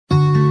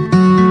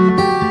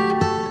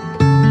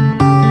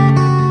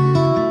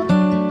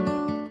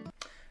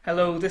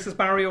Hello, this is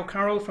Barry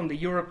O'Carroll from the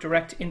Europe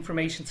Direct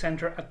Information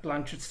Centre at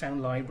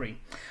Blanchardstown Library.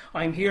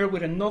 I'm here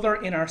with another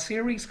in our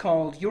series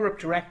called Europe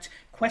Direct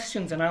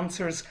Questions and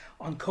Answers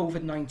on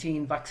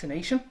COVID-19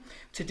 Vaccination.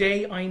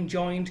 Today I'm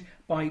joined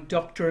by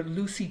Dr.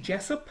 Lucy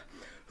Jessup,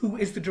 who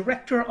is the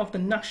Director of the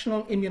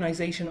National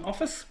Immunisation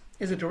Office,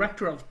 is a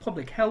Director of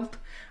Public Health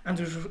and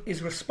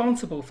is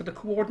responsible for the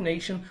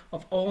coordination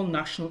of all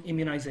national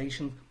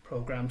immunisation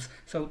programmes.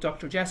 So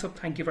Dr. Jessup,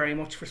 thank you very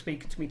much for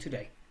speaking to me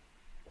today.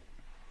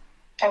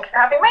 Thank you for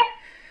having me.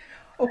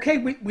 Okay,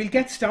 we'll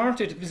get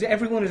started because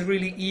everyone is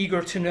really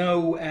eager to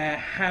know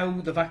how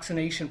the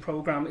vaccination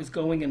programme is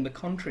going in the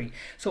country.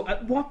 So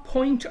at what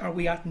point are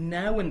we at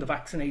now in the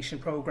vaccination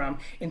programme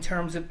in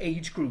terms of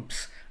age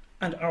groups,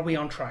 and are we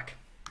on track?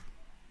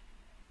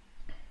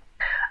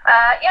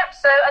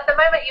 So at the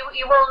moment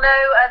you will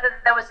know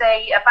that there was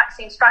a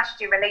vaccine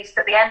strategy released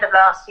at the end of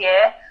last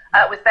year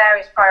with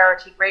various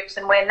priority groups,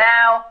 and we're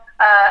now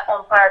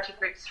on priority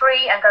group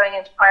 3 and going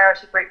into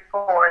priority group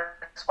 4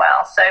 as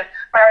well. So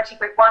priority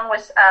group 1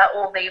 was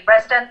all the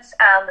residents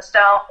and the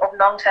staff of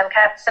long-term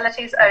care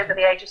facilities over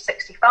the age of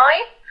 65,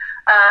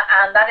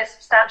 and that is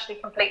substantially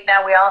complete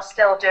now. We are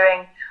still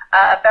doing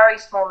a very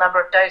small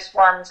number of dose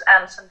 1s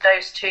and some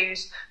dose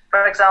 2s.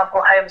 For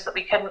example, homes that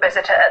we couldn't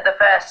visit at the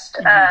first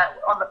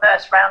on the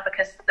first round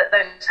because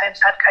those homes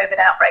had COVID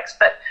outbreaks.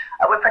 But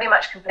we're pretty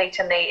much complete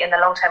in the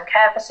long-term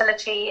care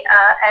facility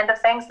end of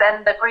things.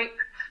 Then the group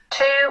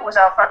 2 was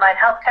our frontline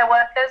healthcare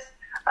workers.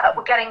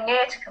 We're getting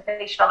near to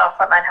completion on our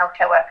frontline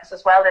healthcare workers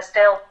as well. There's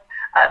still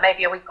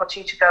maybe a week or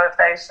two to go of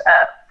those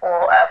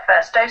for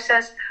first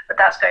doses, but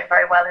that's going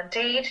very well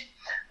indeed.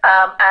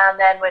 And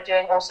then we're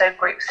doing also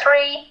group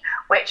 3,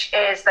 which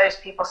is those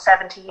people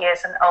 70 years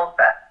and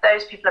older.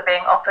 Those people are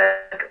being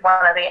offered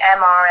one of the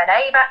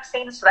mRNA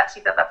vaccines, so that's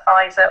either the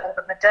Pfizer or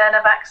the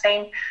Moderna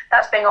vaccine.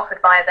 That's being offered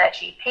via their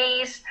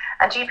GPs,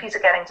 and GPs are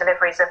getting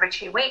deliveries every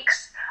 2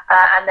 weeks,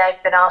 and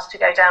they've been asked to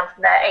go down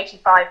from their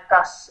 85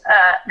 plus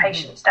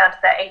patients down to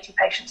their 80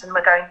 patients, and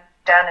we're going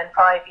down in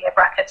 5-year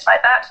brackets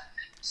like that.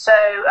 So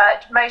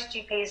most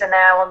GPs are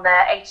now on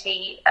their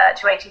 80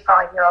 to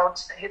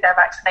 85-year-olds who they're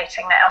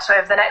vaccinating now. So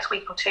over the next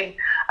week or two,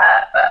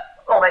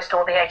 almost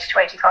all the 80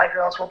 to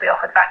 85-year-olds will be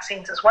offered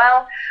vaccines as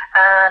well.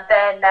 And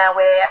then now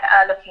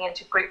we're looking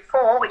into group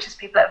 4, which is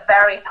people at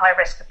very high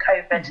risk of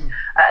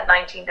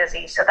COVID-19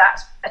 disease. So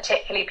that's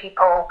particularly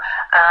people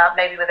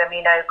maybe with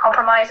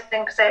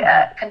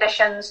immunocompromising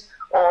conditions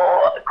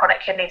or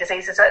chronic kidney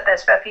diseases.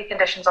 There's a few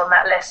conditions on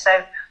that list.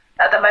 So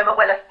at the moment,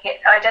 we're looking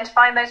at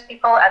identifying those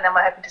people, and then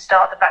we're hoping to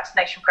start the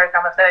vaccination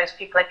program of those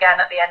people again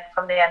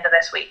from the end of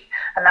this week,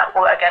 and that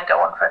will again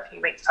go on for a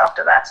few weeks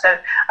after that. So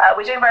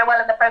we're doing very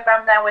well in the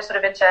program now. We're sort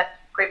of into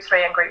group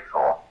 3 and group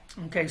 4.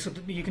 Okay, so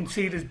you can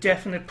see there's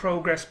definite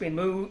progress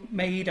being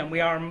made, and we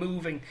are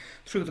moving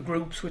through the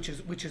groups, which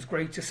is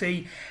great to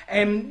see.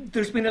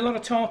 There's been a lot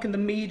of talk in the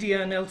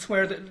media and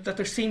elsewhere that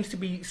there seems to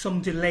be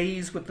some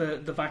delays with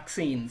the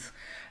vaccines.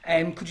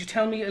 Could you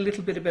tell me a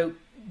little bit about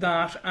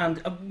that,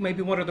 and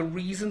maybe what are the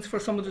reasons for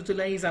some of the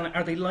delays, and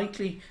are they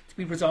likely to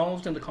be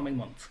resolved in the coming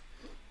months?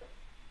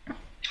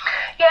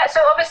 Yeah,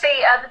 so obviously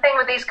the thing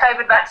with these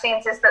COVID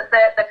vaccines is that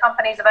the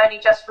companies have only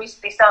just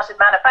recently started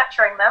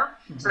manufacturing them,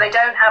 so they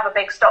don't have a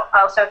big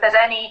stockpile. So if there's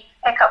any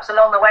hiccups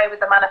along the way with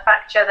the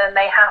manufacture, then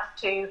they have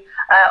to,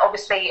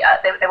 obviously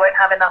they won't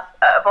have enough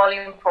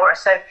volume for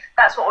us. So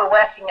that's what we're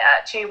working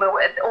at too.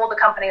 All the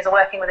companies are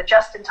working with a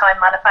just-in-time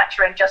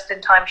manufacturing,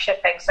 just-in-time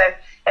shipping. So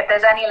if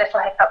there's any little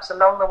hiccups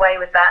along the way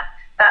with that,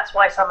 that's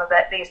why some of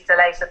these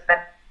delays have been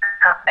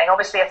happening.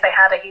 Obviously, if they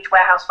had a huge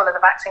warehouse full of the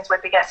vaccines,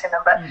 we'd be getting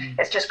them, but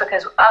it's just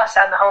because us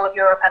and the whole of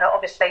Europe and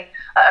obviously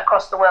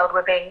across the world,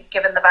 we're being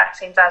given the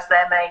vaccines as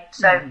they're made.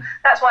 So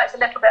that's why it's a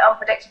little bit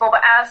unpredictable,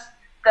 but as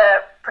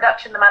the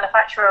production, the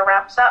manufacturer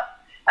ramps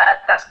up,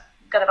 that's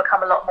going to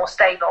become a lot more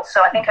stable.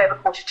 So I think over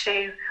quarter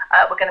 2,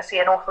 we're going to see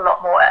an awful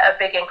lot more, a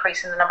big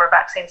increase in the number of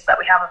vaccines that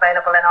we have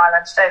available in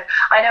Ireland. So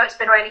I know it's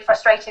been really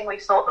frustrating.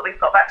 We've thought that we've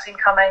got vaccine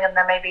coming, and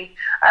then maybe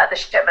the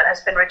shipment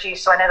has been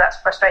reduced. So I know that's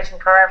frustrating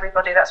for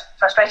everybody. That's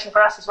frustrating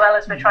for us as well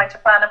as we're trying to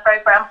plan a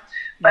program.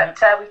 But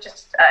we've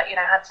just,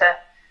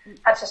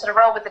 had to sort of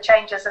roll with the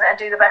changes and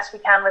do the best we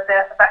can with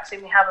the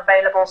vaccine we have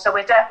available. So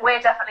we're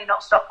definitely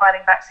not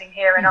stockpiling vaccine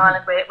here in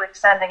Ireland. We're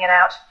sending it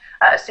out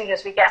as soon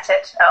as we get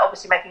it,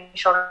 obviously making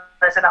sure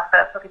there's enough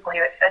for people who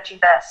are due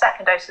their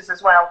second doses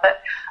as well.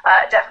 But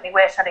definitely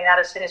we're sending that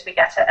as soon as we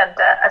get it. And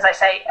as I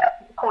say,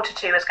 quarter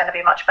 2 is going to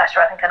be much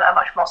better, I think, in a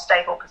much more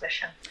stable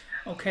position.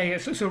 Okay,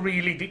 so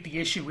really the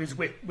issue is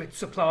with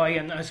supply,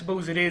 and I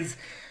suppose it is.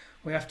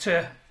 We have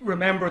to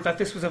remember that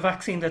this was a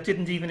vaccine that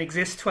didn't even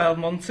exist 12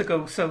 months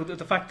ago. So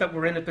the fact that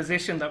we're in a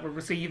position that we're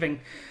receiving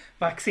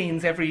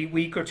vaccines every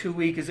week or 2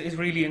 weeks is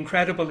really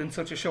incredible in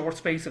such a short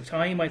space of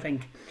time, I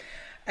think.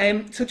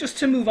 So just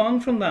to move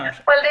on from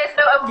that. Well,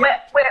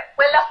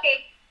 we're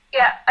lucky.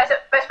 Yeah, I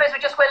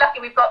suppose we're lucky.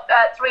 We've got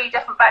 3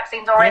 different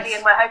vaccines already,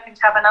 and we're hoping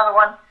to have another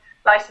one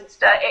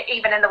licensed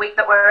even in the week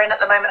that we're in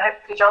at the moment,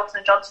 hopefully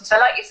Johnson & Johnson. So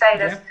like you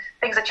say,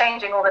 things are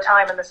changing all the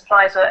time, and the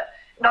supplies are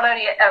not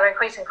only are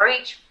increasing for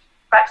each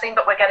vaccine,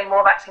 but we're getting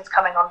more vaccines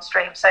coming on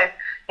stream. So,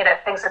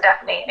 things are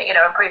definitely,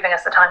 improving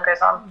as the time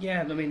goes on.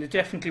 Yeah, I mean, there's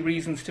definitely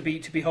reasons to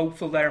be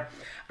hopeful there.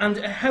 And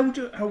how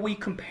are we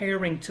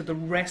comparing to the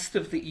rest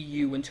of the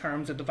EU in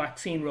terms of the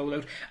vaccine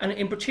rollout? And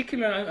in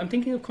particular, I'm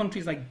thinking of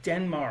countries like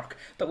Denmark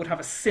that would have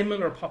a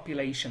similar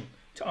population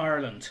to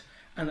Ireland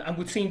and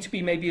would seem to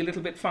be maybe a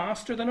little bit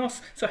faster than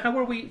us. So how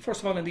are we,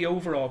 first of all, in the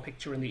overall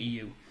picture in the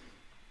EU?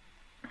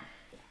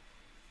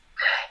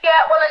 Yeah,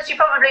 well, as you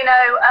probably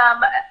know,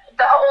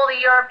 all the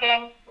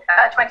European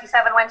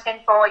 27 went in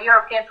for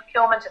European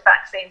procurement of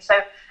vaccines.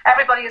 So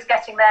everybody is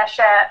getting their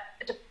share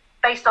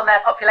based on their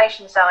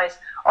population size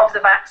of the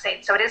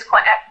vaccine. So it is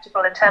quite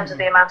equitable in terms of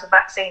the amount of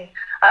vaccine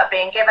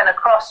being given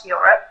across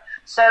Europe.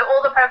 So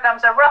all the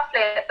programs are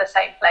roughly at the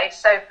same place.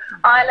 So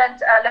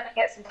Ireland,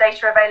 looking at some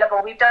data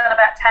available, we've done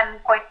about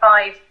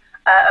 10.5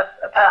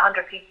 per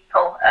 100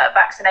 people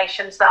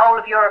vaccinations. The whole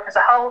of Europe as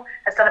a whole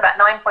has done about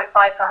 9.5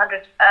 per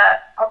 100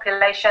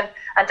 population,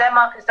 and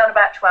Denmark has done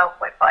about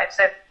 12.5.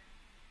 So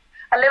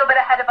a little bit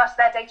ahead of us.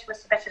 Their data was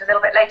submitted a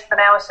little bit later than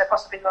ours, so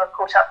possibly we'll have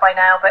caught up by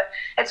now. But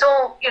it's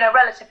all,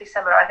 relatively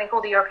similar. I think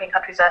all the European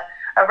countries are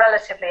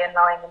relatively in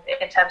line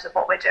in terms of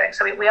what we're doing.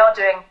 So we are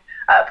doing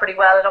pretty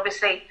well. And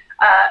obviously,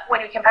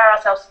 when we compare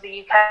ourselves to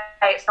the UK,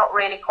 it's not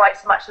really quite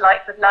so much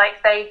like with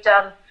like. They've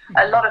done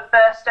a lot of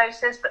first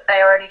doses, but they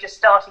are only just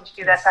starting to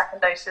do their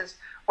second doses.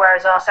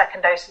 Whereas our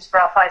second doses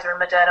for our Pfizer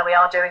and Moderna, we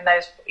are doing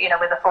those,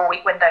 with a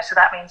 4-week window. So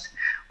that means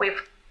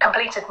we've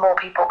completed more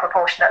people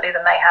proportionately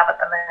than they have at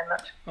the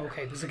moment.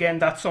 Okay, because again,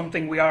 that's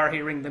something we are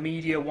hearing the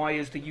media, why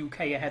is the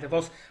UK ahead of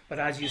us? But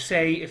as you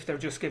say, if they're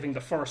just giving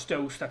the first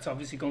dose, that's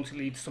obviously going to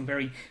lead to some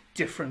very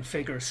different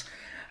figures.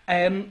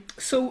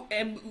 So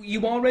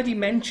you already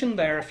mentioned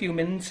there a few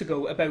minutes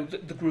ago about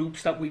the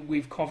groups that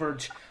we've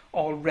covered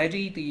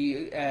already,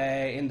 the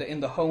in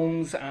the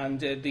homes and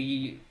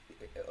the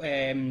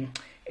 80,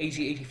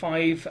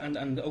 85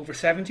 and over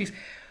 70s.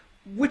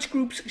 Which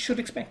groups should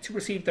expect to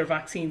receive their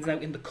vaccines now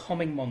in the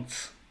coming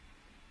months?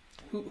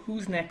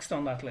 Who's next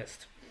on that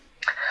list?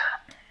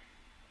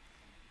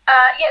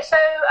 So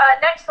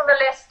next on the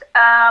list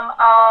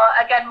are,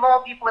 again,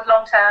 more people with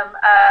long-term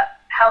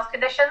health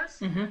conditions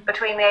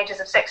between the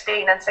ages of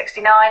 16 and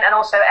 69, and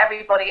also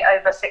everybody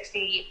over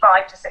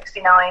 65 to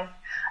 69.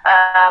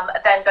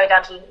 Then going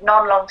down to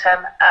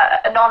non-long-term,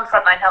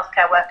 non-frontline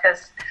healthcare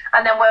workers,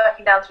 and then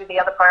working down through the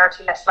other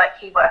priority lists like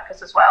key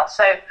workers as well.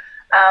 So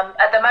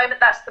at the moment,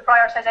 that's the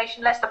prioritisation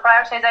list. The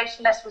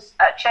prioritisation list was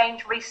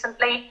changed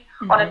recently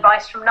on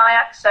advice from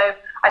NIAC. So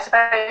I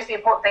suppose the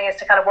important thing is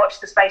to kind of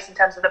watch the space in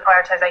terms of the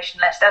prioritisation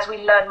list. As we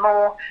learn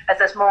more, as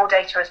there's more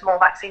data, as more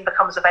vaccine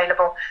becomes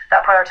available,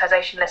 that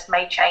prioritisation list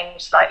may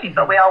change slightly.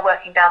 But we are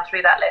working down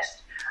through that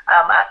list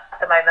at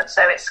the moment.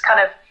 So it's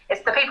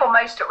the people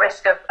most at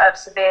risk of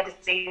severe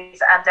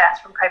disease and death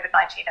from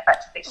COVID-19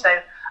 effectively. So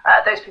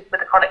those people with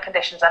the chronic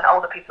conditions and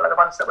older people are the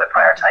ones that we're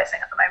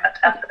prioritising at the moment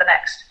and for the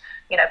next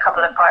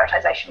couple of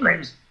prioritisation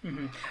groups.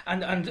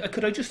 And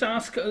could I just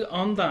ask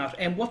on that,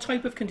 what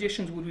type of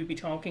conditions would we be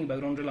talking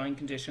about, underlying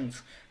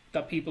conditions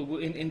that people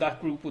in that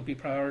group would be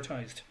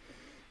prioritised?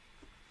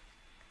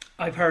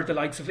 I've heard the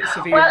likes of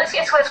severe... Well,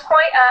 it's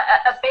quite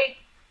a big...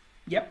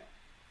 Yep.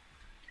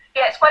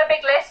 Yeah, it's quite a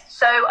big list.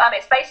 So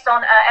it's based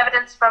on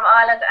evidence from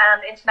Ireland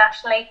and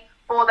internationally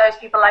for those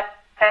people, like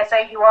I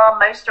say, who are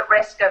most at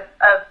risk of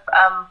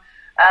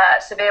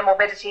severe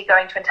morbidity,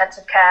 going to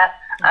intensive care.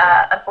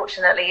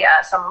 Unfortunately,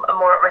 some are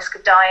more at risk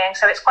of dying.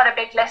 So it's quite a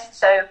big list.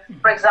 So,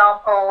 for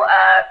example,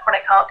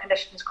 chronic heart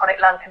conditions, chronic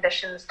lung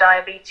conditions,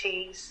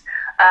 diabetes,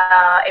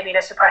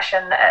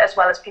 immunosuppression, as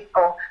well as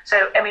people.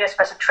 So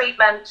immunosuppressive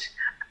treatment,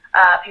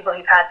 people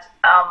who've had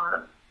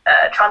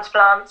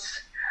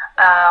transplants,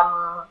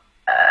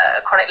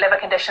 chronic liver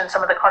conditions,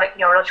 some of the chronic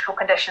neurological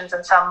conditions,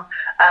 and some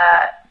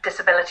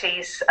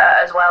disabilities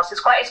as well. So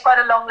it's quite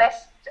a long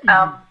list.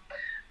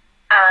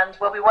 And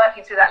we'll be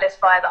working through that list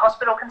via the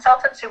hospital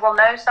consultants who will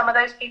know some of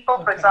those people,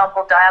 for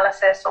example,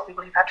 dialysis or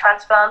people who've had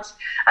transplants.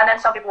 And then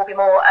some people will be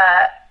more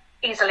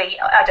easily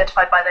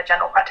identified by their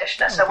general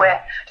practitioner. So we're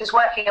just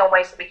working on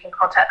ways that we can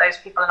contact those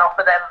people and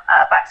offer them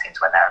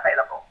vaccines when they're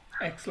available.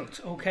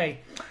 Excellent. Okay.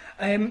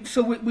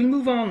 So we'll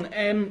move on.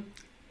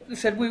 I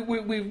said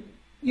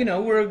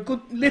we're a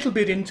good little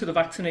bit into the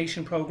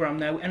vaccination programme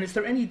now. And is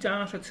there any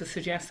data to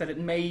suggest that it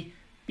may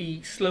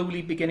be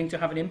slowly beginning to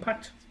have an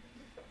impact?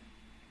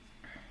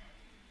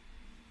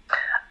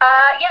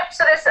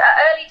 So there's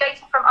early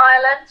data from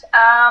Ireland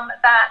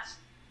that,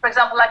 for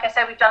example, like I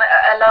said, we've done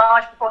a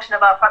large proportion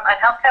of our frontline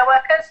healthcare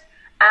workers.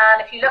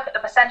 And if you look at the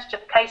percentage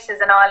of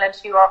cases in Ireland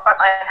who are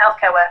frontline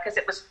healthcare workers,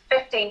 it was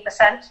 15%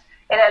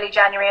 in early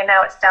January, and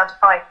now it's down to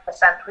 5%.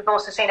 We've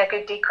also seen a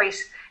good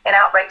decrease in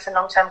outbreaks in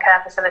long-term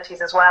care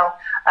facilities as well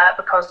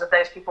because of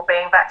those people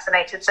being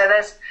vaccinated. So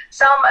there's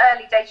some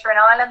early data in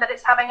Ireland that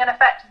it's having an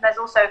effect, and there's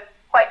also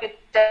quite good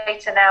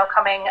data now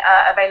coming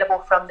available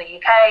from the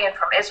UK and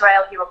from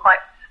Israel, who are quite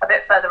a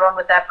bit further on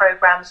with their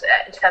programs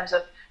in terms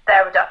of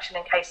their reduction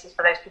in cases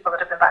for those people that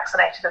have been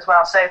vaccinated as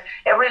well. So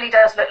it really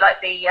does look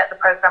like the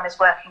program is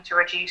working to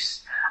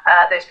reduce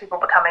those people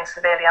becoming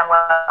severely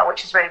unwell,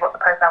 which is really what the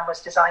programme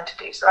was designed to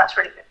do. So that's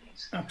really good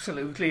news.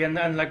 Absolutely, and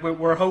like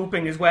we're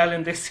hoping as well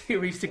in this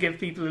series to give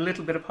people a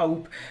little bit of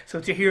hope. So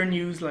to hear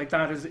news like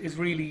that is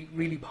really,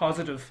 really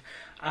positive.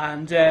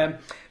 And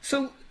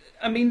so,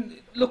 I mean,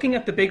 looking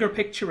at the bigger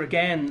picture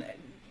again,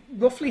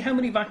 roughly how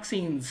many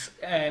vaccines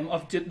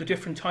of the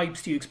different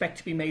types do you expect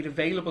to be made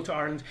available to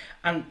Ireland,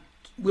 and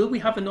will we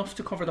have enough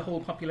to cover the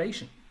whole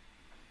population?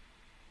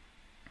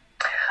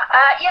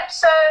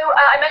 So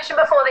I mentioned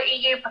before the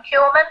EU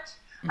procurement.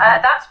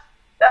 That's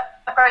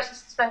a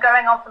process that's been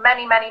going on for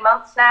many, many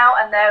months now,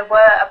 and there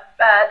were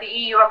the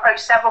EU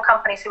approached several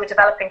companies who were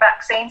developing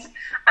vaccines,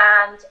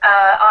 and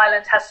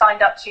Ireland has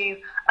signed up to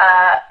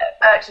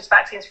purchase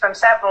vaccines from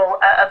several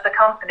of the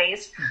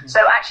companies.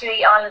 So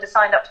actually Ireland has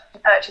signed up to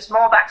purchase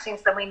more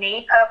vaccines than we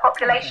need per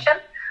population.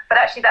 But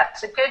actually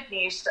that's a good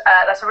news.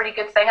 That's a really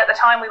good thing. At the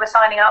time we were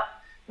signing up,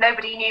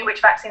 nobody knew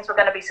which vaccines were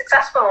going to be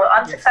successful or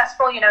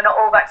unsuccessful. Not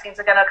all vaccines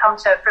are going to come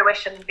to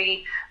fruition,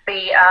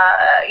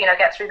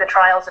 get through the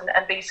trials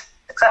and be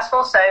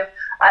successful. So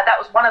that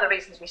was one of the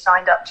reasons we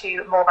signed up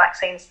to more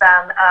vaccines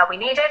than we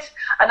needed.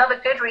 Another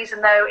good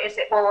reason, though, is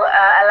it will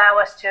allow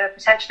us to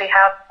potentially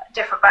have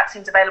different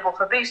vaccines available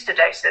for booster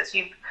doses.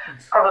 You've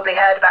probably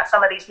heard about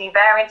some of these new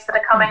variants that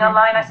are coming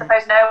online. I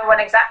suppose no one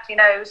exactly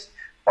knows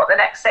what the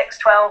next 6,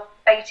 12,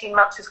 18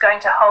 months is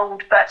going to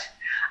hold, but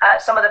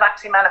some of the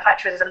vaccine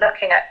manufacturers are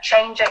looking at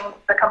changing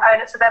the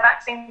components of their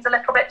vaccines a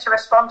little bit to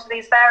respond to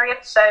these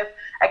variants. So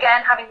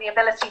again, having the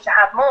ability to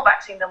have more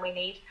vaccine than we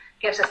need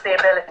gives us the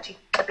ability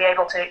to be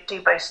able to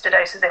do booster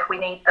doses if we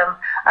need them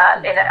at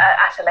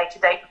a later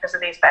date because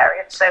of these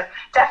variants. So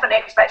definitely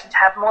expecting to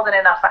have more than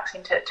enough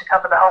vaccine to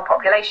cover the whole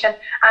population,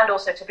 and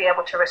also to be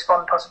able to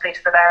respond possibly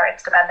to the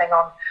variants depending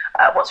on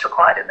what's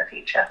required in the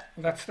future.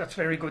 That's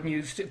very good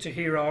news to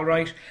hear, all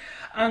right.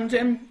 And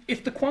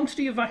if the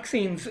quantity of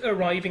vaccines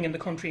arriving in the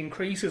country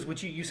increases,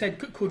 which you said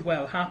could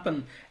well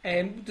happen,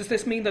 does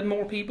this mean that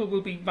more people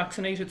will be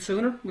vaccinated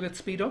sooner? Will it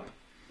speed up?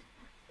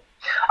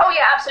 Oh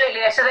yeah,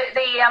 absolutely. So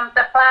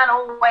the plan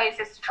always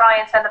is to try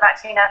and send the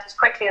vaccine out as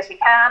quickly as we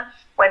can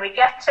when we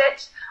get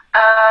it.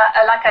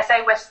 Like I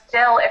say,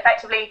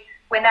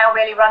 we're now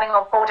really running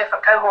on 4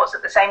 different cohorts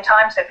at the same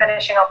time. So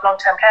finishing off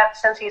long-term care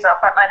facilities, our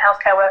frontline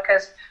healthcare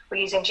workers,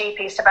 we're using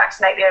GPs to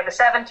vaccinate the over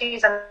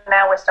 70s, and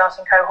now we're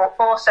starting cohort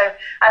 4. So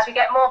as we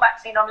get more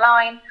vaccine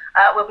online,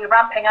 we'll be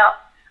ramping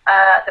up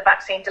the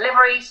vaccine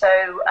delivery.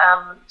 So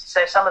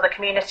some of the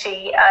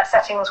community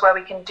settings where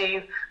we can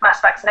do mass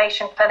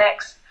vaccination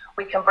clinics,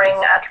 we can bring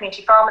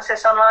community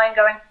pharmacists online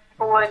going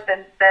forward,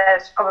 and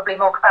there's probably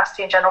more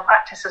capacity in general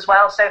practice as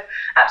well. So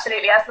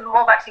absolutely, as the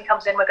more vaccine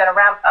comes in, we're going to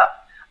ramp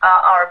up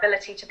our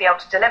ability to be able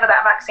to deliver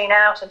that vaccine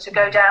out and to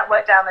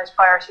work down those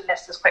priority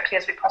lists as quickly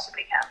as we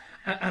possibly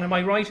can. And am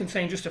I right in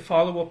saying, just to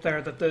follow up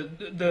there, that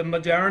the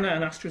Moderna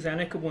and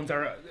AstraZeneca ones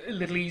are a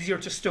little easier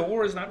to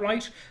store, is that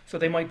right? So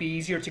they might be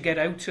easier to get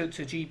out to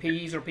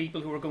GPs or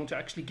people who are going to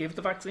actually give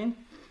the vaccine?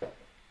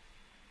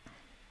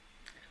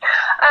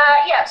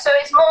 So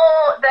it's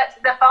more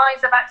that the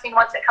Pfizer vaccine,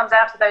 once it comes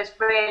out of those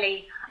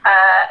really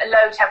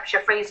low temperature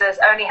freezers,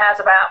 only has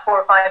about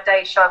 4 or 5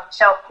 days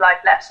shelf life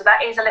left. So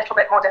that is a little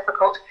bit more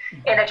difficult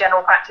in a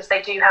general practice.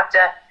 They do have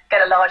to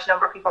get a large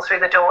number of people through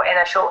the door in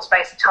a short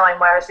space of time,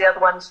 whereas the other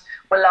ones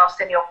will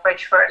last in your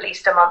fridge for at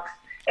least a month,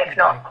 if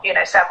not,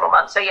 several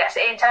months. So yes,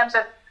 in terms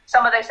of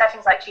some of those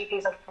settings like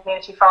GPs and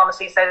community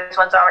pharmacies, those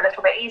ones are a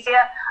little bit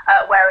easier,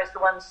 whereas the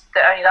ones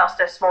that only last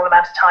a small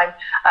amount of time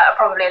are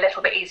probably a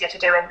little bit easier to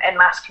do in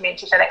mass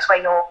community clinics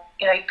where you're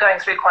going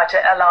through quite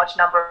a large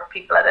number of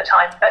people at a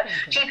time. But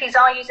GPs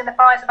are using the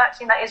Pfizer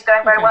vaccine. That is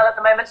going very well at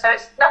the moment, so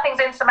nothing's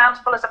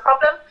insurmountable as a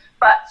problem,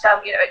 but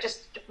it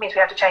just means we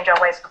have to change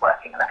our ways of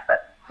working a little bit.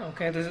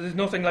 Okay, there's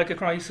nothing like a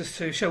crisis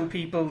to show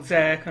people's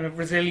kind of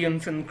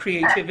resilience and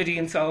creativity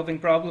in solving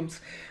problems,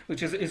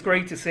 which is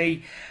great to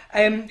see.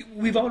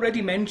 We've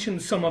already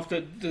mentioned some of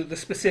the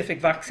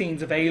specific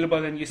vaccines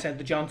available, and you said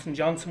the Johnson &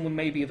 Johnson one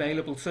may be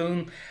available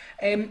soon.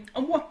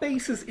 On what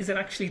basis is it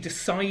actually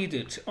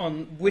decided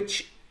on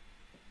which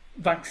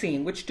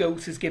vaccine, which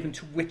dose is given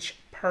to which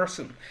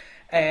person?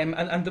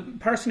 And the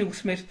person who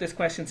submitted this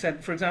question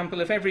said, for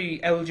example, if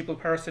every eligible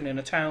person in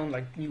a town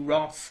like New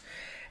Ross,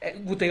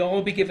 would they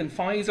all be given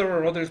Pfizer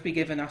or others be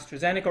given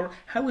AstraZeneca? Or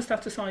how is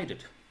that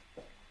decided?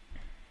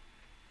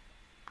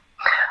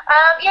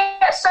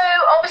 So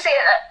obviously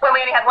when we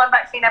only had one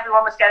vaccine,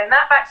 everyone was getting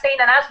that vaccine.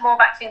 And as more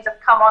vaccines have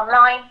come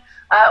online,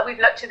 we've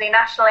looked to the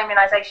National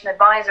Immunisation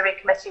Advisory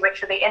Committee,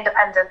 which are the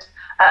independent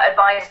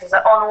advisors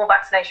on all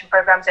vaccination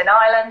programmes in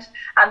Ireland.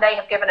 And they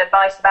have given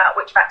advice about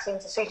which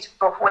vaccines are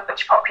suitable for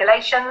which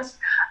populations.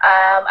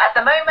 At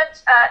the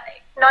moment,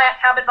 NIAC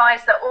have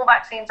advised that all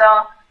vaccines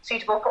are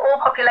suitable for all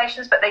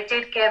populations, but they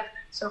did give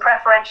some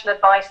preferential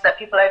advice that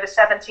people over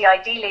 70,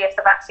 ideally, if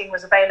the vaccine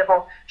was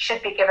available,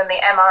 should be given the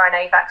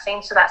mRNA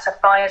vaccine. So that's a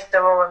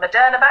Pfizer or a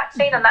Moderna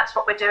vaccine, and that's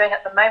what we're doing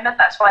at the moment.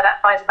 That's why that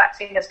Pfizer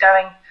vaccine is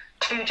going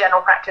to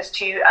general practice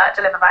to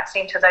deliver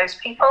vaccine to those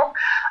people.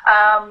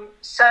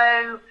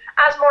 So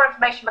as more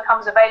information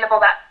becomes available,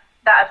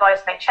 that advice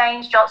may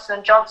change.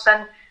 Johnson &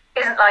 Johnson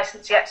isn't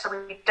licensed yet, so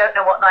we don't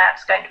know what NIAC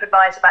is going to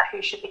advise about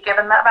who should be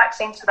given that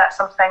vaccine. So that's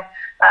something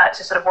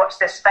to sort of watch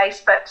this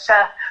space. But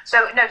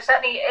certainly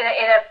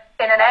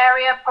in an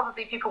area,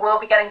 probably people will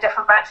be getting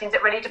different vaccines.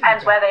 It really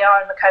depends where they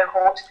are in the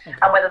cohort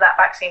and whether that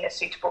vaccine is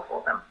suitable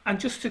for them. And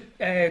just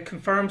to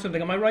confirm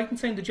something, am I right in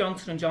saying the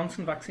Johnson &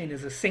 Johnson vaccine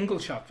is a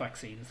single-shot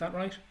vaccine? Is that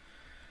right?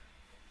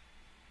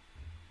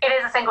 It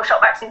is a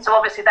single-shot vaccine, so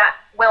obviously that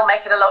will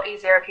make it a lot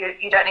easier if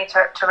you don't need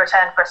to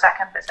return for a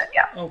second visit,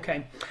 yeah.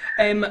 Okay.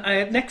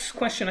 Next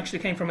question actually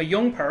came from a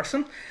young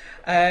person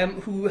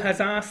who has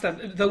asked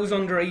that those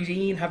under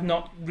 18 have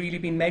not really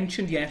been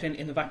mentioned yet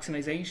in the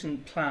vaccination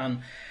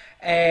plan.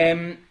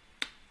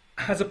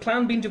 Has a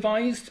plan been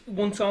devised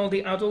once all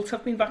the adults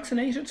have been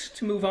vaccinated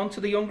to move on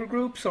to the younger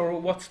groups, or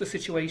what's the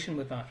situation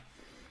with that?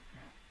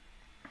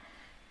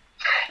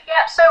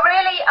 Yeah, so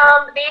really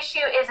the issue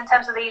is in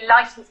terms of the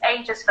licence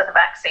ages for the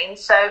vaccine.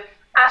 So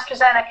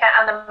AstraZeneca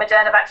and the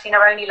Moderna vaccine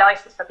are only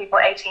licensed for people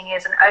 18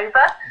 years and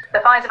over. The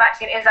Pfizer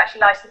vaccine is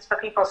actually licensed for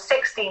people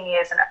 16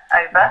 years and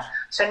over.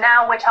 So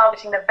now we're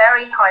targeting the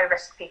very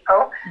high-risk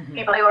people.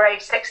 People who are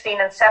age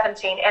 16 and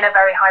 17 in a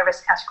very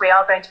high-risk category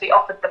are going to be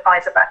offered the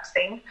Pfizer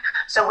vaccine.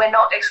 So we're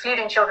not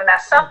excluding children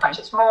as such.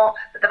 It's more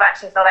that the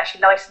vaccine is not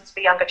actually licensed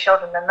for younger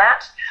children than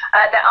that.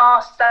 There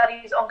are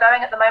studies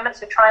ongoing at the moment,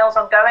 so trials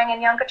ongoing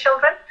in younger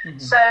children.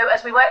 So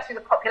as we work through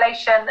the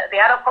population, the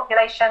adult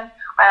population,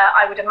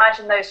 I would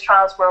imagine those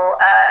trials will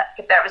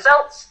give their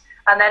results.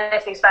 And then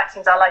if these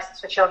vaccines are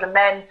licensed for children,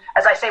 then,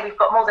 as I say, we've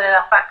got more than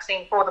enough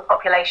vaccine for the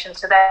population.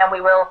 So then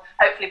we will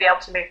hopefully be able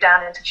to move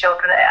down into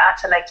children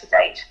at a later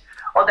date.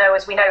 Although,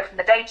 as we know from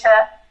the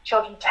data,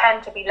 children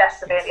tend to be less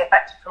severely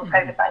affected from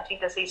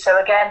COVID-19 disease.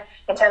 So again,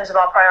 in terms of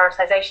our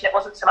prioritisation, it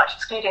wasn't so much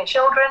excluding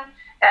children.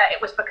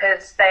 It was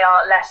because they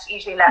are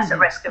usually less at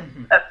risk of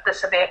the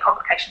severe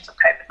complications of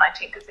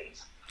COVID-19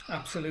 disease.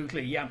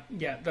 Absolutely, yeah,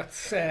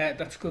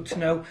 that's good to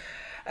know.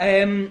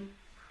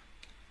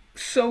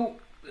 So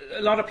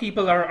a lot of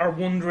people are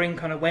wondering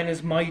kind of when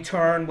is my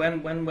turn,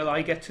 when will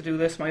I get to do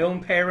this? My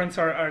own parents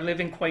are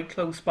living quite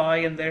close by,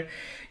 and they're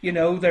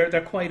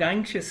quite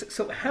anxious.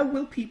 So how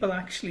will people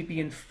actually be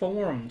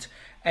informed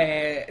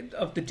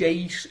of the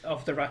date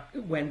of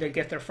when they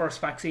get their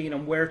first vaccine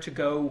and where to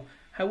go?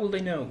 How will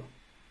they know?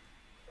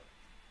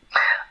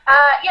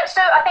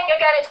 So I think,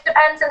 again, it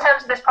depends in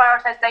terms of this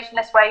prioritisation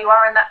list, where you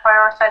are in that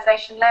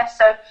prioritisation list.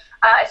 So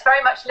it's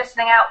very much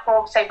listening out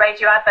for, say,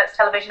 radio adverts,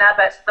 television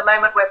adverts. At the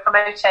moment, we're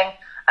promoting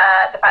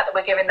the fact that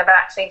we're giving the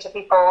vaccine to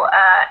people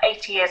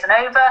 80 years and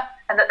over,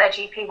 and that their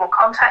GP will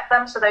contact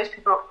them. So those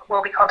people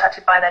will be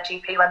contacted by their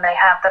GP when they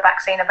have the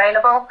vaccine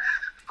available.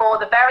 For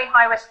the very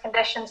high-risk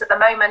conditions at the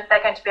moment,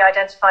 they're going to be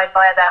identified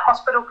via their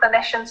hospital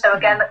clinician. So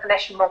again, the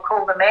clinician will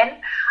call them in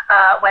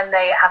when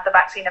they have the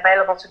vaccine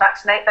available to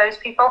vaccinate those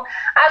people.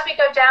 As we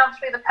go down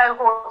through the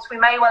cohorts, we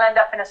may well end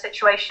up in a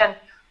situation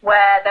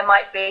where there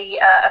might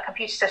be a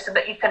computer system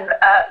that you can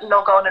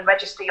log on and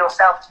register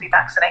yourself to be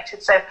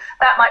vaccinated. So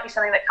that might be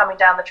something that coming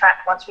down the track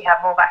once we have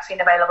more vaccine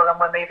available and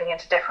we're moving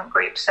into different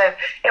groups. So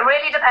it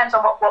really depends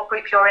on what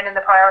group you're in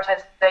the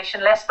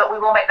prioritisation list, but we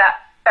will make that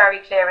very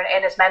clear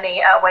in as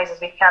many ways as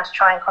we can to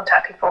try and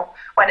contact people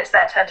when it's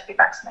their turn to be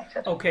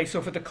vaccinated. Okay,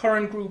 so for the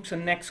current groups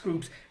and next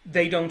groups,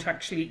 they don't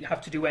actually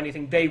have to do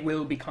anything. They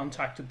will be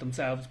contacted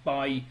themselves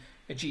by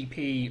a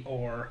GP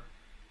or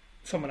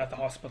someone at the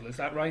hospital, is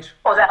that right?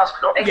 Or the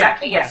hospital,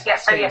 exactly, yes.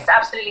 So yes,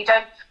 absolutely.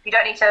 You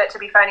don't need to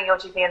be phoning your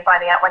GP and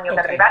finding out when you're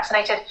going to be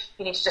vaccinated.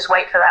 You need to just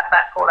wait for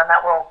that call, and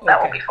that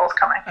will be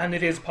forthcoming. And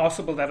it is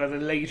possible that at a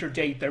later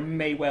date there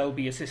may well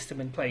be a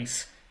system in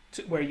place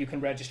where you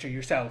can register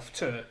yourself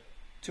to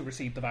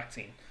receive the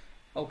vaccine.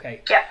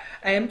 Okay.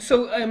 Yeah.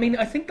 So, I mean,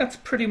 I think that's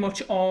pretty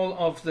much all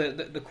of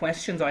the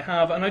questions I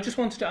have. And I just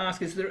wanted to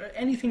ask, is there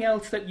anything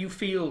else that you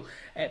feel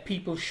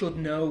people should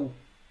know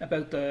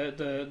about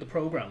the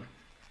programme?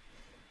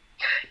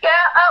 Yeah,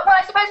 well,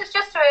 I suppose it's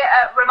just to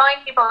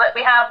remind people that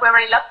we're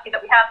really lucky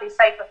that we have these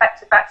safe,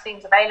 effective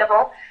vaccines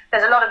available.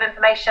 There's a lot of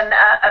information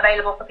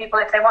available for people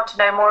if they want to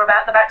know more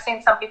about the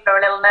vaccine. Some people are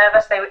a little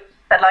nervous.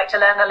 They'd like to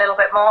learn a little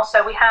bit more.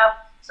 So we have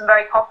some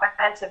very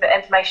comprehensive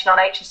information on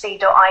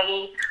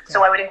hse.ie.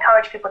 So I would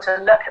encourage people to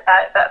look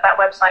at that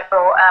website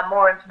for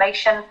more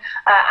information.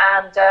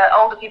 And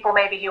older people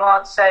maybe who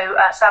aren't so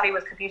savvy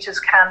with computers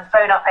can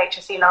phone up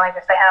HSE Live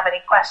if they have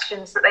any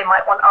questions that they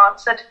might want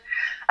answered.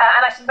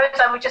 And I suppose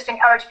I would just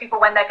encourage people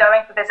when they're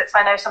going for visits.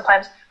 I know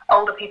sometimes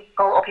older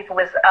people or people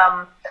with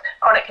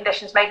chronic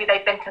conditions, maybe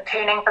they've been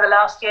cocooning for the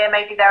last year,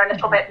 maybe they're a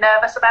little bit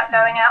nervous about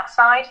going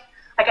outside.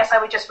 I guess I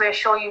would just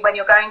reassure you when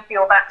you're going for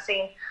your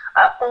vaccine,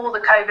 all the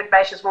COVID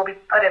measures will be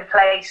put in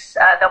place.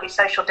 There'll be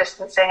social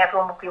distancing.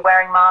 Everyone will be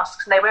wearing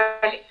masks, and they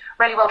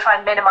really will try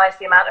and minimise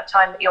the amount of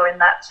time that you're in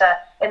that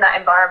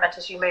environment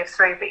as you move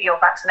through your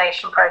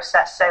vaccination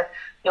process. So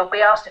you'll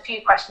be asked a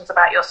few questions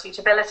about your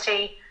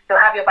suitability. You'll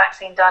have your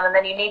vaccine done, and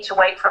then you need to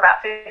wait for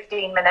about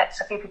 15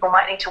 minutes. A few people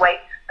might need to wait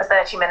for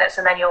 30 minutes,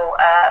 and then you'll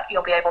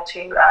be able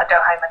to go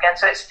home again.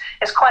 So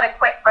it's quite a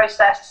quick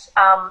process,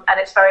 and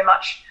it's very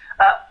much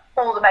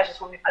all the measures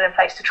will be put in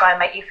place to try and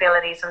make you feel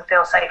at ease and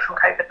feel safe from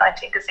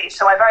COVID-19 disease.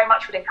 So I very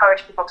much would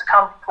encourage people to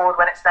come forward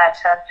when it's their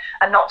turn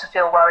and not to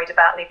feel worried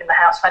about leaving the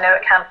house. I know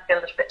it can feel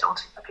a little bit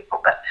daunting for people,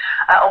 but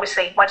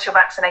obviously once you're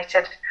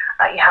vaccinated,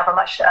 you have a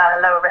much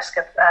lower risk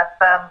of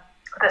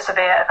the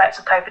severe effects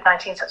of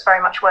COVID-19, so it's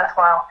very much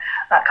worthwhile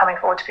coming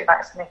forward to be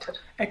vaccinated.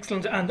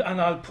 Excellent, and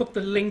I'll put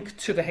the link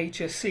to the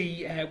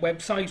HSE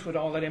website with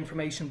all that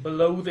information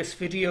below this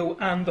video,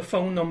 and the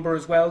phone number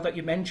as well that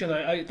you mentioned.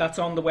 That's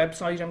on the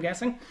website, I'm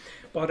guessing.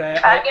 But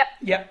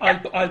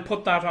I'll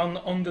put that on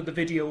under the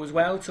video as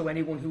well, so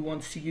anyone who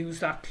wants to use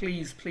that,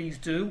 please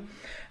do.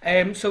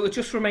 So it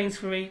just remains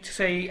for me to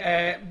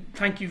say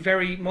thank you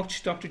very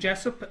much, Dr.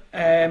 Jessup.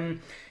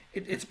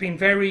 It's been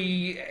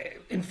very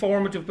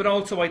informative, but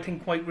also I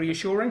think quite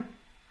reassuring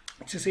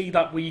to see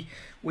that we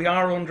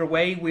are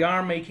underway, we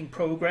are making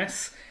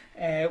progress,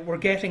 we're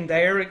getting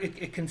there.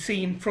 It can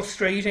seem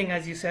frustrating,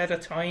 as you said,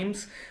 at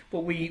times,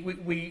 but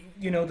we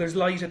there's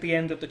light at the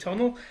end of the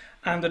tunnel.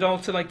 And I'd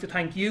also like to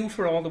thank you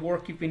for all the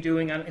work you've been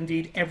doing, and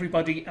indeed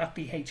everybody at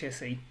the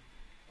HSE.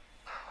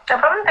 No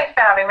problem, thanks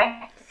for having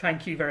me.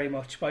 Thank you very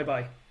much.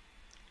 Bye-bye.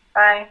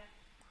 Bye.